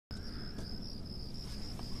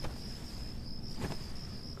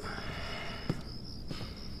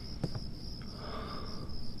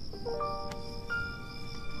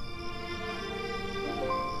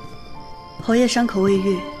侯爷伤口未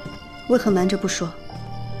愈，为何瞒着不说？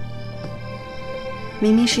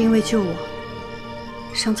明明是因为救我，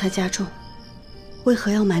伤才加重，为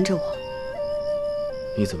何要瞒着我？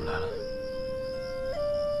你怎么来了？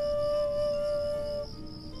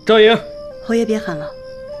赵颖，侯爷别喊了，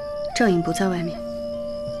赵颖不在外面。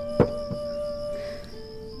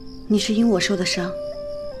你是因我受的伤，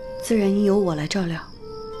自然应由我来照料。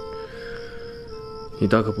你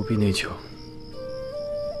大可不必内疚，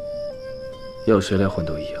要谁来换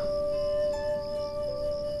都一样。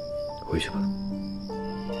回去吧。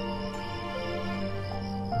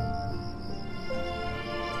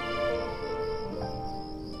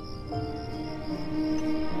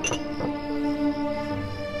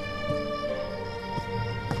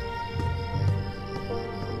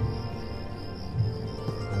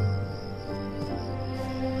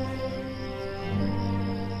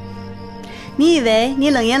你以为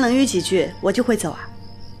你冷言冷语几句，我就会走啊？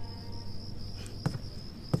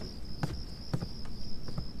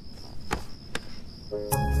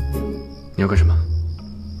你要干什么？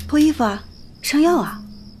脱衣服啊，上药啊。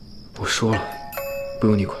我说了，不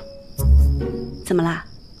用你管。怎么啦？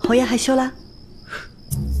侯爷害羞啦？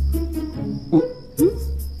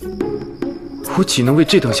我岂能为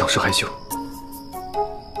这等小事害羞？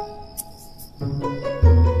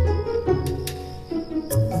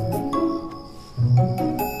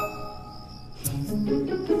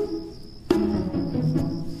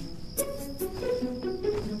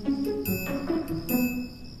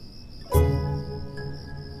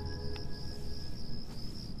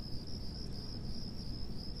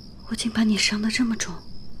我竟把你伤得这么重，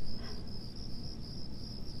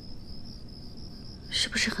是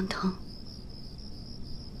不是很疼？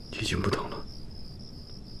已经不疼了。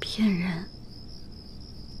骗人！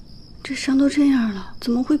这伤都这样了，怎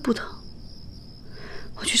么会不疼？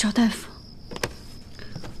我去找大夫。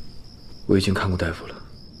我已经看过大夫了，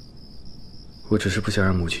我只是不想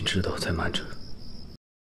让母亲知道，才瞒着。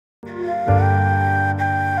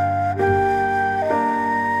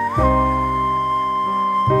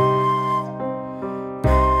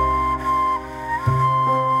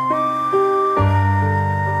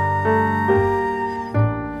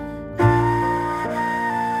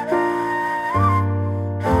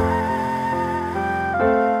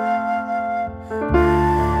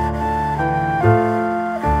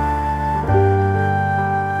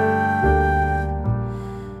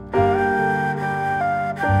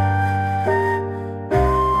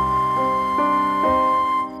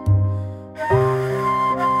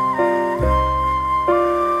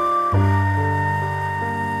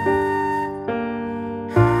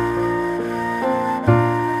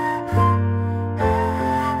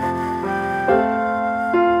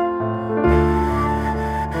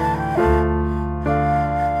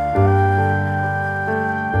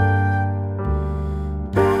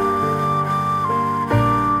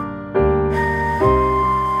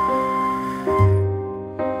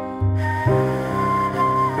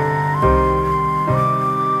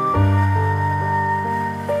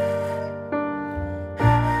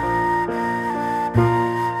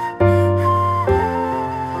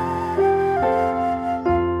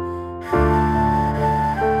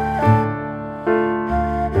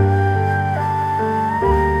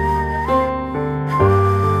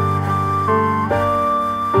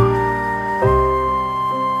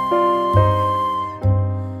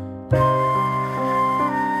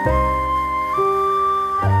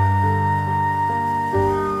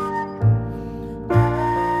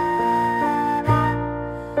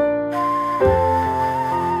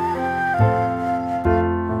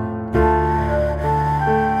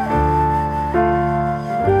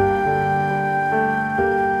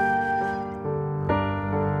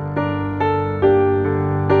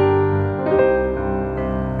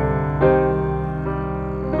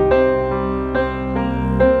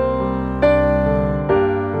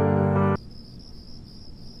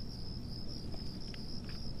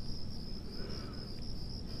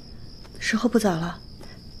时候不早了，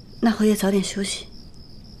那侯爷早点休息。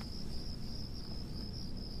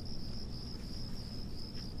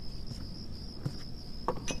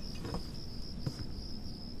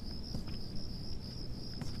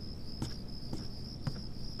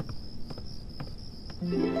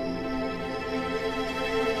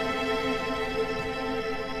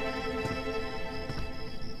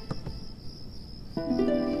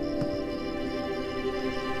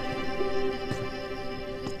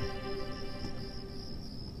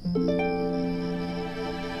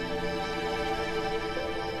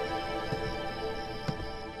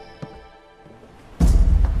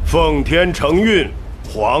奉天承运，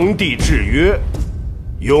皇帝制曰：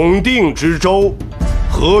永定之州，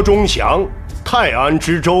河中祥，泰安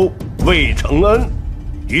知州魏承恩，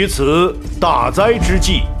于此大灾之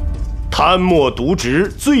际，贪墨渎职，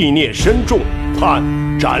罪孽深重，判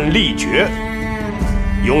斩立决。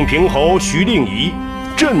永平侯徐令仪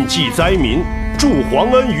赈济灾民，助皇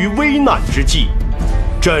恩于危难之际，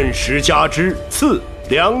朕时加之，赐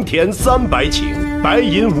良田300顷，白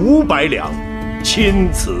银500两，钦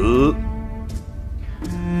此。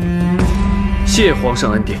谢皇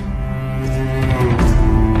上恩典。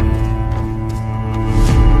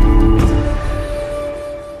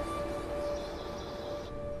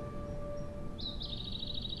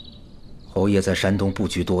侯爷在山东布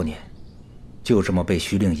局多年，就这么被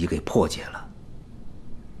徐令仪给破解了，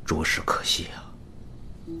着实可惜啊。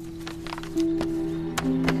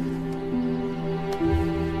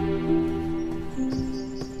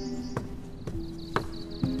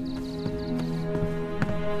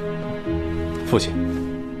父亲，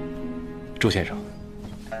朱先生，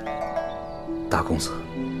大公子，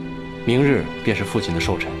明日便是父亲的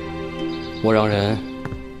寿辰，我让人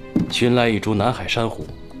寻来一株南海珊瑚，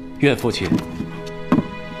愿父亲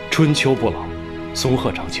春秋不老，松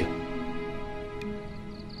鹤长青。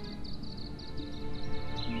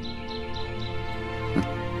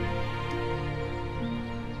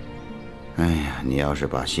哎呀，你要是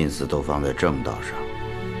把心思都放在正道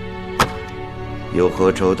上，又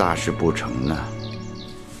何愁大事不成呢？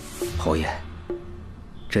侯爷，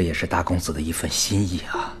这也是大公子的一份心意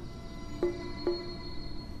啊。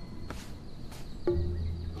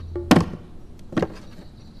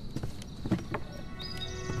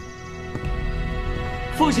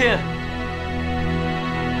父亲，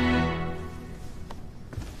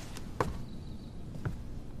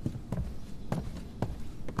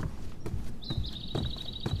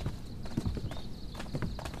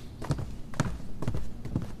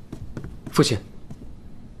父亲，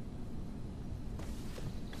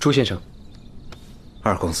朱先生，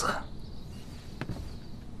二公子，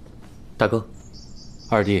大哥，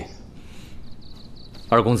二弟，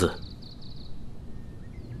二公子。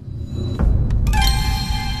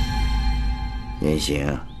年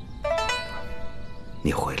行，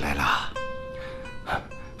你回来了。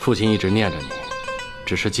父亲一直念着你，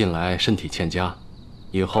只是近来身体欠佳，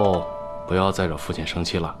以后不要再惹父亲生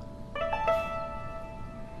气了。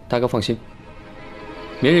大哥放心，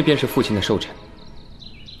明日便是父亲的寿辰，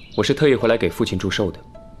我是特意回来给父亲祝寿的。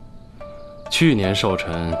去年寿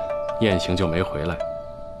辰，雁行就没回来，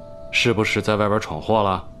是不是在外边闯祸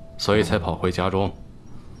了，所以才跑回家中？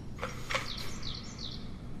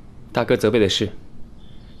大哥责备的是，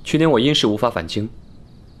去年我因事无法返京，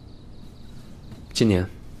今年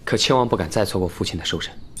可千万不敢再错过父亲的寿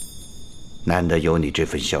辰。难得有你这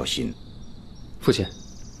份孝心。父亲，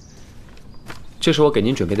这是我给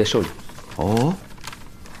您准备的寿礼。哦，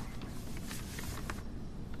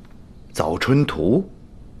早春图，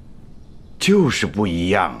就是不一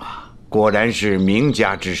样啊！果然是名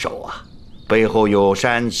家之手啊，背后有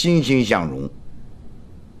山欣欣向荣。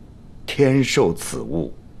天授此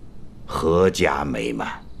物，阖家美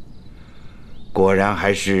满。果然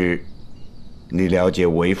还是你了解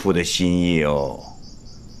为父的心意哦。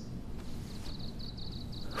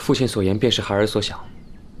父亲所言便是孩儿所想，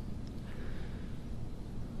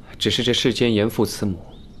只是这世间严父慈母、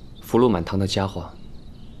福禄满堂的佳话，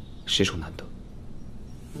实属难得。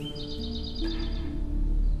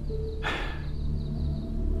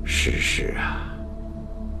世事啊，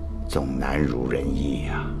总难如人意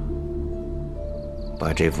呀。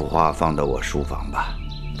把这幅画放到我书房吧。